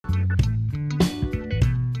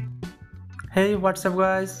Hey, what's up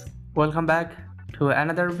guys? Welcome back to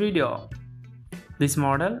another video. This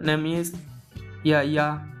model name is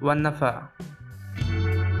Yaya Wannapha.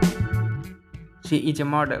 She is a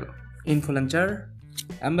model, influencer,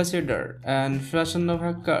 ambassador and fashion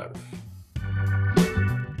Nova Curve.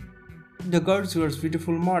 The gorgeous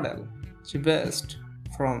beautiful model. She based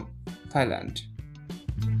from Thailand.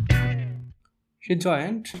 She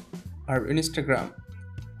joined her Instagram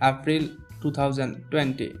April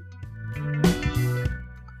 2020.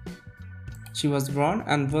 She was born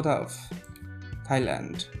and brought up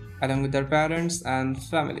Thailand along with her parents and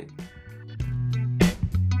family.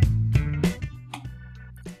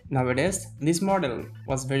 Nowadays, this model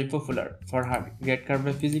was very popular for her great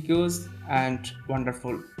curvy physiques and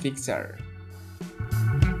wonderful picture.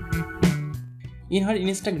 In her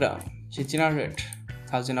Instagram, she generated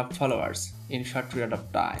thousands of followers in short period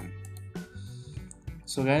of time.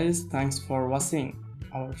 So guys, thanks for watching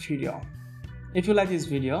our video. If you like this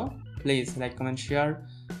video, please like, comment, share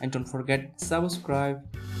and don't forget subscribe.